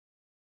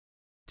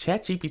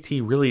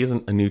ChatGPT really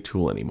isn't a new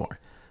tool anymore.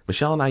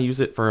 Michelle and I use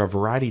it for a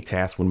variety of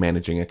tasks when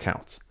managing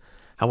accounts.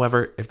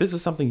 However, if this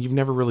is something you've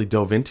never really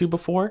dove into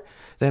before,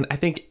 then I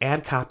think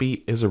ad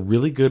copy is a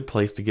really good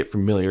place to get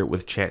familiar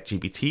with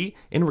ChatGPT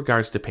in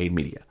regards to paid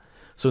media.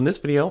 So in this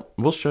video,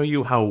 we'll show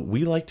you how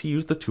we like to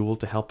use the tool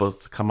to help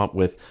us come up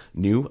with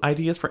new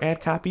ideas for ad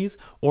copies,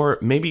 or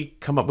maybe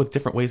come up with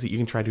different ways that you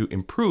can try to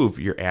improve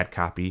your ad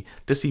copy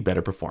to see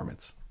better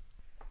performance.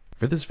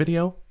 For this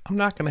video, I'm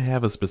not going to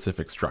have a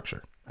specific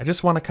structure. I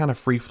just want to kind of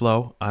free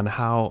flow on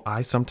how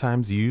I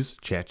sometimes use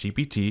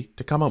ChatGPT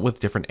to come up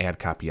with different ad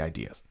copy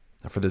ideas.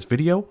 Now for this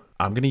video,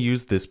 I'm going to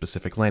use this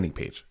specific landing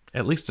page,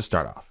 at least to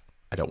start off.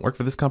 I don't work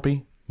for this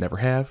company, never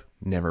have,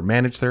 never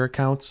managed their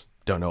accounts,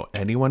 don't know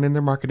anyone in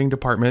their marketing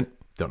department,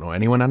 don't know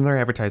anyone on their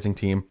advertising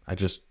team. I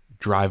just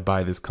drive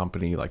by this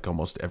company like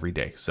almost every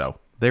day. So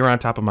they were on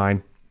top of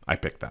mine, I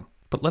picked them.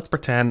 But let's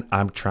pretend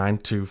I'm trying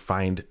to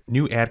find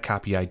new ad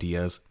copy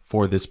ideas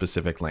for this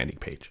specific landing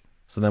page.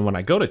 So then when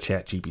I go to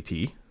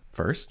ChatGPT,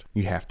 first,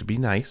 you have to be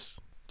nice,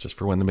 just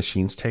for when the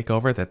machines take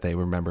over, that they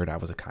remembered I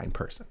was a kind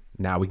person.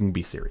 Now we can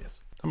be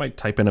serious. I might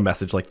type in a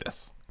message like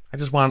this. I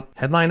just want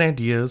headline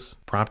ideas,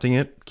 prompting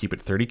it, keep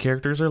it 30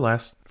 characters or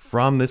less,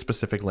 from this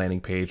specific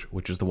landing page,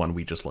 which is the one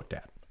we just looked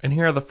at. And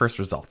here are the first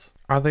results.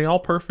 Are they all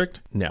perfect?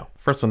 No.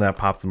 First one that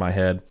pops in my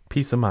head,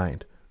 peace of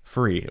mind.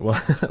 Free.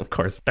 Well, of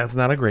course, that's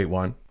not a great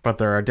one, but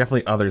there are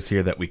definitely others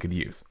here that we could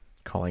use.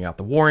 Calling out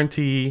the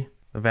warranty,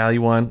 the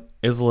value one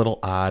is a little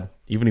odd.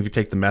 Even if you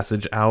take the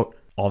message out,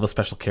 all the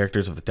special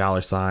characters of the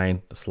 $,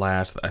 the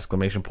slash, the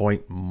exclamation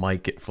point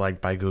might get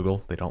flagged by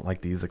Google. They don't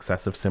like these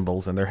excessive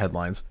symbols in their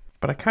headlines.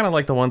 But I kind of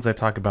like the ones that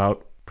talk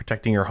about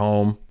protecting your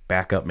home,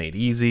 backup made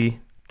easy,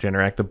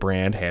 Generac the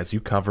brand has you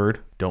covered,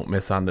 don't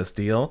miss on this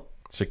deal,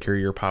 secure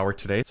your power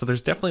today. So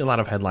there's definitely a lot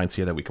of headlines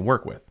here that we can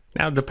work with.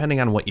 Now, depending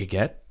on what you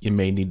get, you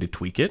may need to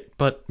tweak it,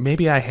 but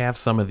maybe I have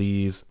some of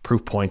these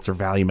proof points or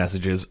value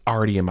messages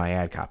already in my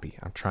ad copy.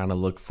 I'm trying to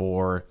look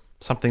for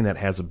something that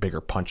has a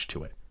bigger punch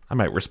to it. I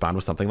might respond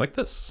with something like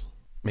this.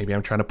 Maybe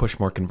I'm trying to push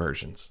more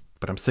conversions,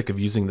 but I'm sick of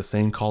using the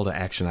same call to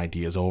action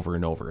ideas over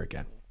and over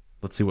again.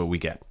 Let's see what we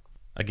get.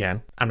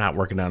 Again, I'm not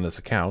working on this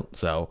account,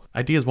 so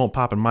ideas won't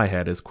pop in my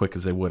head as quick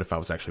as they would if I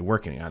was actually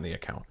working on the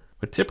account.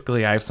 But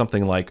typically I have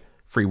something like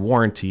free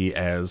warranty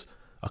as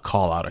a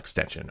call out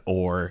extension,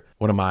 or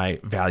one of my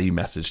value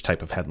message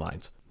type of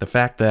headlines. The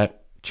fact that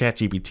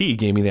ChatGPT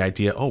gave me the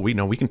idea, oh, we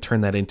know we can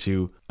turn that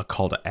into a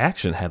call to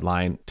action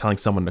headline telling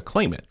someone to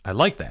claim it. I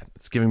like that.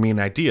 It's giving me an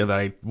idea that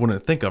I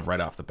wouldn't think of right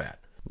off the bat.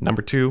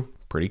 Number two,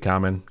 pretty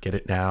common. Get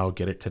it now,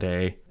 get it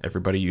today.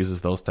 Everybody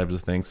uses those types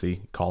of things.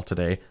 See, call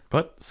today.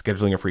 But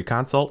scheduling a free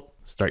consult,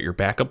 start your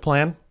backup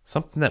plan,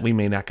 something that we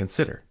may not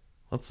consider.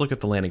 Let's look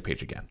at the landing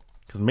page again.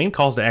 Because the main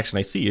calls to action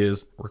I see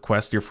is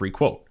request your free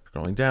quote.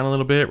 Scrolling down a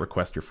little bit,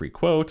 request your free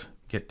quote,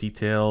 get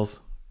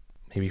details,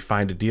 maybe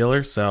find a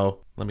dealer. So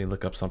let me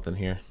look up something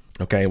here.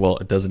 Okay, well,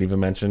 it doesn't even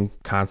mention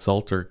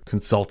consult or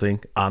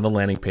consulting on the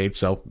landing page,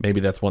 so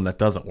maybe that's one that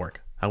doesn't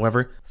work.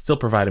 However, still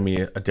provided me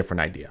a different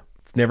idea.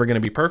 It's never going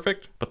to be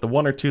perfect, but the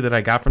one or two that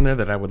I got from there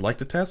that I would like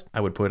to test,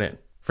 I would put in.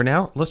 For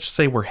now, let's just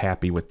say we're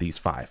happy with these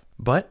 5,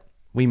 but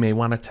we may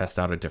want to test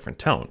out a different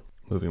tone.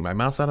 Moving my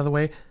mouse out of the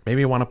way,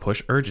 maybe I want to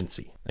push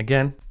urgency.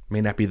 Again,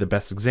 may not be the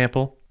best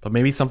example, but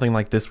maybe something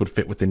like this would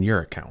fit within your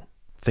account.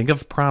 Think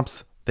of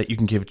prompts that you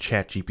can give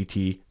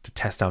ChatGPT to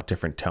test out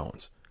different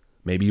tones.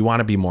 Maybe you want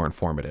to be more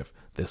informative.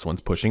 This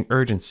one's pushing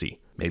urgency.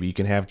 Maybe you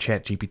can have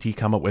ChatGPT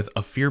come up with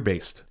a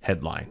fear-based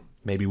headline.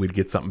 Maybe we'd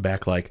get something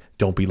back like,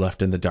 don't be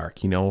left in the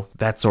dark, you know,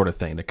 that sort of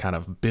thing to kind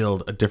of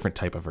build a different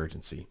type of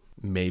urgency.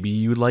 Maybe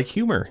you'd like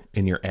humor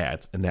in your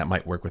ads, and that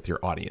might work with your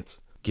audience.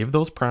 Give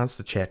those prompts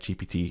to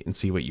ChatGPT and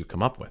see what you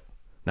come up with.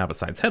 Now,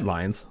 besides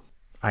headlines,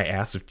 I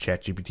asked if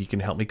ChatGPT can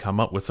help me come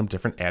up with some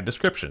different ad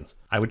descriptions.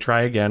 I would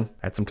try again.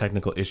 I had some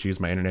technical issues.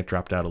 My internet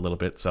dropped out a little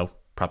bit, so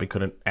probably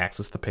couldn't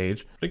access the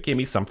page, but it gave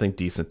me something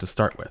decent to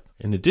start with.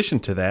 In addition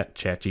to that,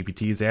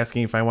 ChatGPT is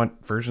asking if I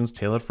want versions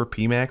tailored for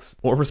PMAX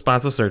or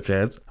responsive search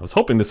ads. I was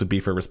hoping this would be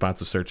for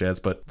responsive search ads,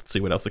 but let's see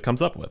what else it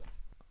comes up with.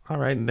 All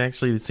right, and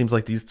actually it seems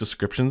like these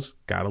descriptions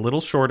got a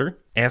little shorter.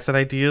 Asset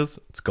ideas,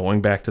 it's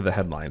going back to the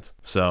headlines.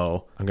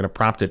 So I'm going to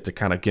prompt it to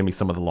kind of give me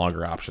some of the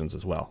longer options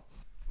as well.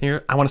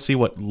 Here, I want to see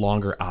what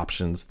longer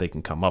options they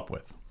can come up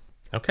with.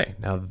 Okay,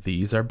 now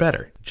these are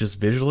better. Just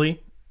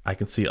visually, I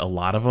can see a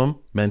lot of them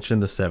mention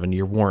the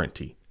 7-year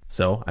warranty.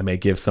 So I may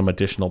give some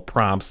additional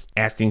prompts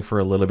asking for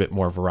a little bit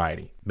more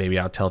variety. Maybe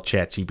I'll tell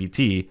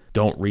ChatGPT,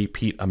 don't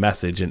repeat a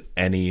message in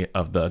any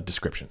of the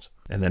descriptions.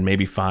 And then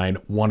maybe find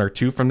 1 or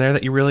 2 from there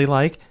that you really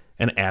like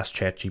and ask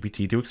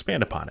ChatGPT to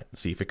expand upon it and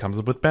see if it comes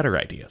up with better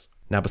ideas.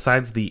 Now,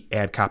 besides the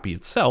ad copy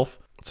itself,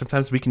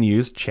 sometimes we can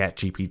use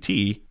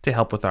ChatGPT to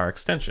help with our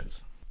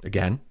extensions.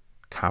 Again,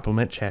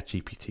 compliment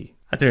ChatGPT.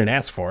 I didn't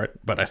ask for it,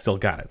 but I still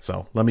got it.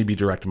 So let me be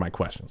direct in my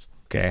questions.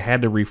 Okay, I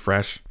had to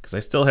refresh because I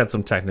still had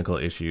some technical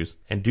issues.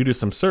 And due to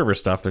some server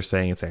stuff, they're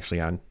saying it's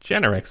actually on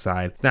Generac's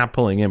side, not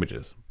pulling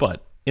images.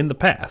 But in the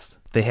past,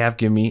 they have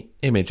given me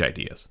image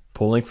ideas,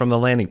 pulling from the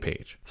landing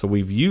page. So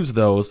we've used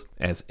those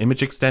as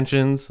image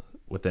extensions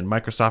within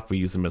Microsoft. We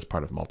use them as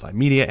part of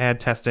multimedia ad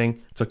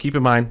testing. So keep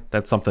in mind,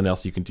 that's something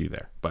else you can do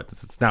there. But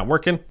since it's not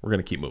working, we're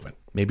going to keep moving.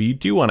 Maybe you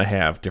do want to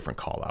have different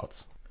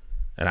callouts.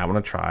 And I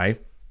want to try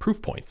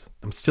proof points.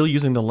 I'm still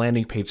using the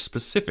landing page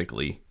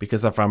specifically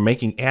because if I'm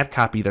making ad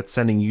copy that's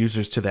sending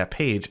users to that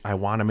page, I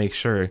want to make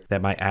sure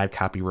that my ad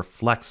copy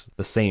reflects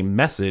the same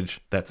message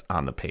that's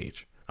on the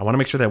page. I want to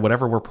make sure that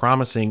whatever we're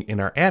promising in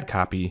our ad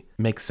copy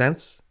makes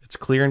sense, it's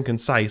clear and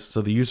concise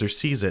so the user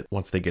sees it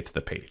once they get to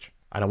the page.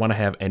 I don't want to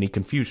have any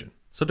confusion.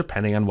 So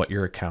depending on what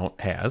your account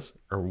has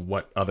or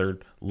what other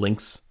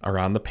links are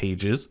on the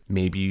pages,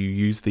 maybe you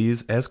use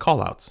these as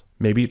callouts.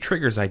 Maybe it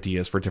triggers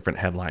ideas for different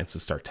headlines to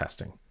start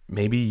testing.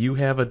 Maybe you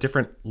have a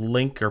different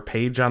link or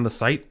page on the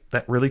site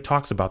that really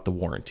talks about the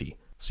warranty.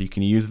 So you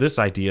can use this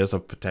idea as a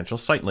potential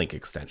site link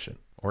extension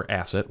or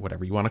asset,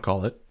 whatever you want to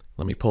call it.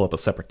 Let me pull up a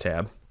separate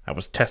tab. I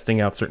was testing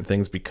out certain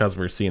things because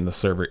we're seeing the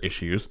server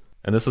issues.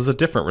 And this was a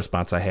different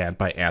response I had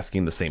by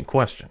asking the same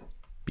question.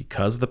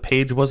 Because the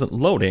page wasn't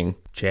loading,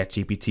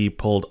 ChatGPT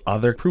pulled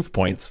other proof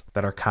points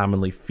that are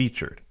commonly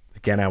featured.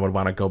 Again, I would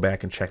want to go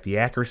back and check the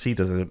accuracy.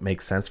 Does it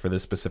make sense for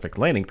this specific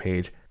landing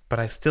page? But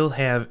I still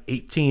have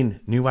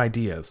 18 new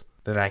ideas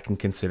that I can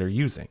consider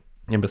using.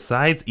 And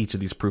besides each of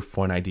these proof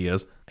point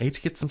ideas, I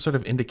each get some sort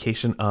of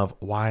indication of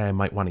why I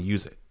might want to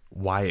use it,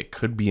 why it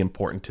could be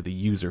important to the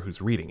user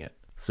who's reading it.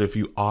 So if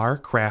you are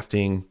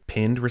crafting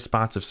pinned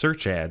responsive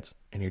search ads,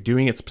 and you're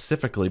doing it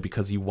specifically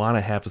because you want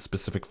to have a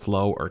specific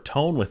flow or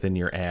tone within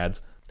your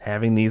ads,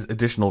 having these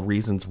additional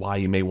reasons why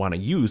you may want to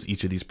use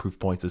each of these proof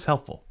points is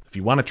helpful. If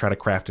you want to try to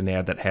craft an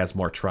ad that has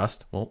more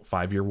trust, well,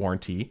 5-year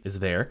warranty is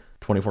there.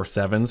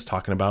 24/7's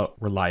talking about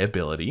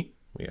reliability.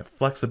 We have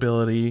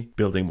flexibility,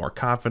 building more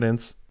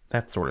confidence,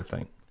 that sort of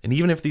thing. And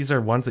even if these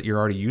are ones that you're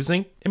already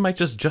using, it might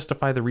just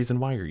justify the reason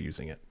why you're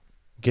using it.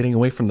 Getting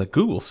away from the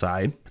Google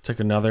side, I took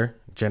another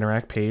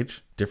Generac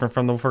page, different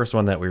from the first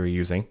one that we were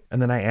using,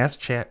 and then I asked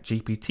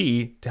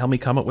ChatGPT to help me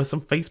come up with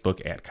some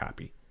Facebook ad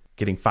copy,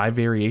 getting 5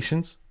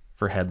 variations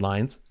for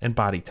headlines and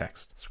body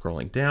text.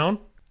 Scrolling down,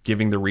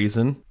 giving the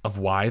reason of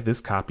why this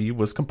copy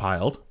was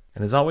compiled,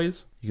 and as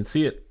always, you can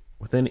see it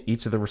within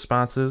each of the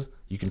responses.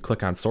 You can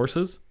click on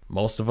sources.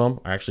 Most of them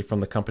are actually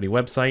from the company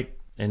website.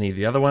 Any of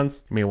the other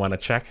ones, you may want to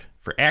check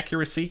for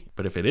accuracy,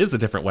 but if it is a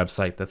different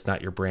website that's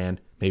not your brand,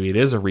 maybe it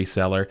is a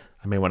reseller,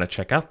 I may want to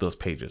check out those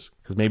pages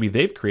because maybe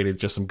they've created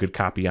just some good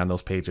copy on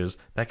those pages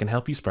that can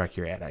help you spark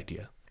your ad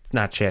idea. It's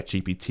not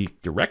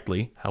ChatGPT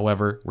directly,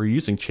 however, we're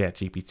using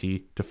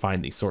ChatGPT to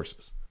find these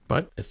sources.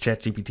 But as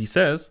ChatGPT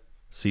says,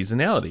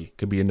 seasonality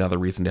could be another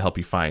reason to help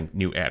you find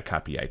new ad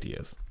copy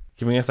ideas,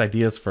 giving us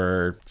ideas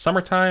for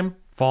summertime,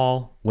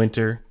 fall,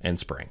 winter, and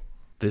spring.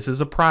 This is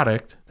a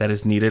product that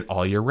is needed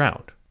all year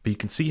round. But you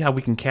can see how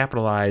we can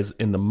capitalize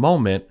in the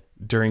moment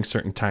during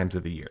certain times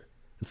of the year.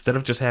 Instead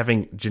of just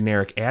having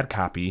generic ad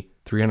copy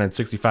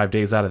 365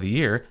 days out of the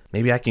year,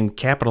 maybe I can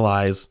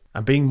capitalize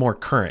on being more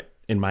current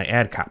in my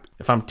ad copy.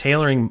 If I'm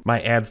tailoring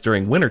my ads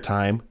during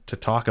wintertime to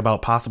talk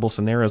about possible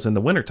scenarios in the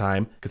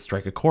wintertime, I could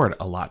strike a chord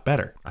a lot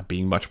better. I'm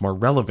being much more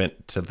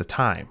relevant to the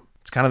time.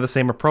 It's kind of the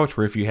same approach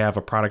where if you have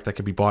a product that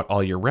could be bought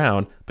all year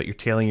round, but you're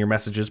tailoring your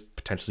messages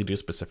potentially to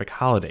specific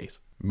holidays,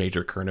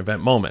 major current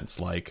event moments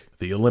like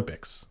the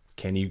Olympics.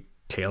 Can you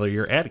tailor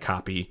your ad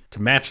copy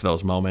to match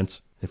those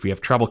moments? If you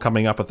have trouble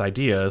coming up with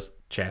ideas,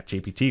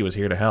 ChatGPT was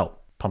here to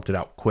help. Pumped it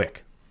out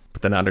quick.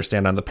 But then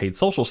understand on the paid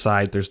social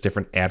side, there's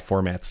different ad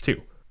formats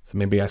too. So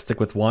maybe I stick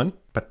with one,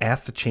 but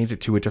ask to change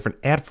it to a different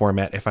ad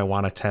format if I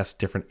want to test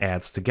different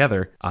ads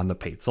together on the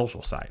paid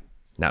social side.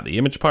 Now the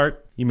image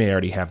part, you may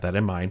already have that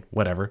in mind,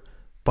 whatever.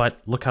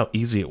 But look how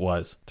easy it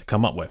was to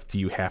come up with. Do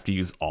you have to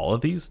use all of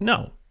these?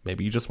 No.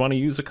 Maybe you just want to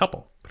use a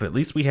couple. But at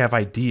least we have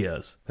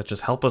ideas that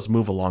just help us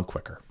move along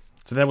quicker.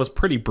 So that was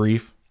pretty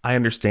brief, I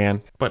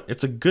understand, but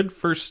it's a good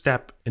first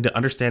step into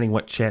understanding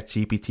what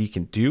ChatGPT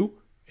can do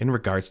in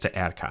regards to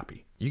ad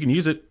copy. You can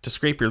use it to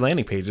scrape your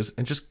landing pages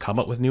and just come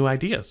up with new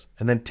ideas,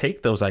 and then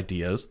take those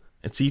ideas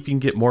and see if you can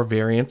get more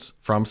variants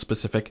from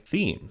specific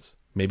themes.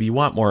 Maybe you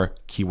want more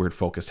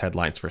keyword-focused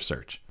headlines for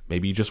search.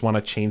 Maybe you just want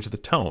to change the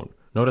tone.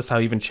 Notice how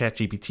even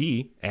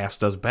ChatGPT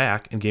asked us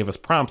back and gave us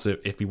prompts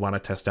if we want to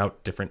test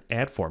out different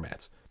ad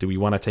formats. Do we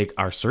want to take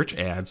our search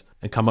ads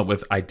and come up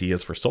with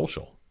ideas for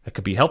social? That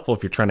could be helpful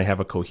if you're trying to have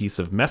a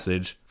cohesive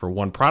message for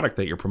one product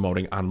that you're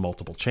promoting on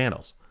multiple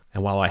channels.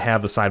 And while I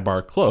have the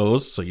sidebar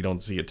closed, so you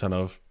don't see a ton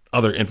of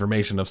other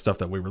information of stuff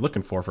that we were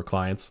looking for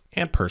clients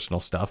and personal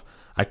stuff,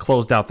 I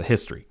closed out the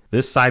history.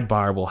 This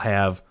sidebar will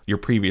have your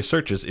previous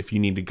searches if you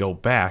need to go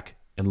back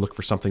and look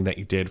for something that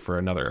you did for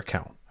another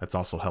account. That's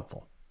also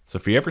helpful. So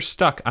if you're ever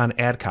stuck on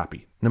ad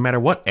copy, no matter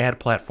what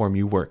ad platform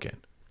you work in,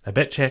 I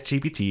bet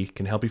ChatGPT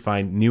can help you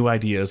find new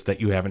ideas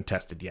that you haven't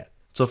tested yet.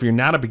 So if you're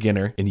not a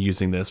beginner in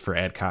using this for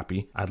ad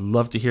copy, I'd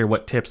love to hear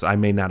what tips I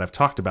may not have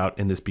talked about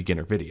in this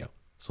beginner video.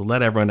 So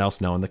let everyone else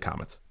know in the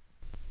comments.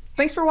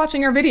 Thanks for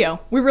watching our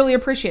video. We really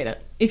appreciate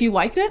it. If you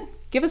liked it,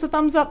 give us a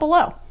thumbs up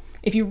below.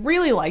 If you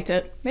really liked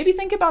it, maybe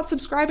think about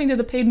subscribing to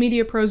the Paid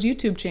Media Pros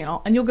YouTube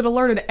channel and you'll get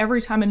alerted every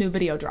time a new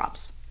video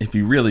drops. If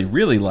you really,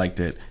 really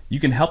liked it, you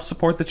can help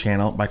support the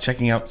channel by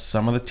checking out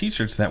some of the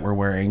t-shirts that we're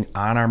wearing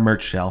on our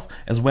merch shelf,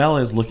 as well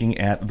as looking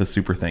at the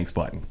Super Thanks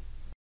button.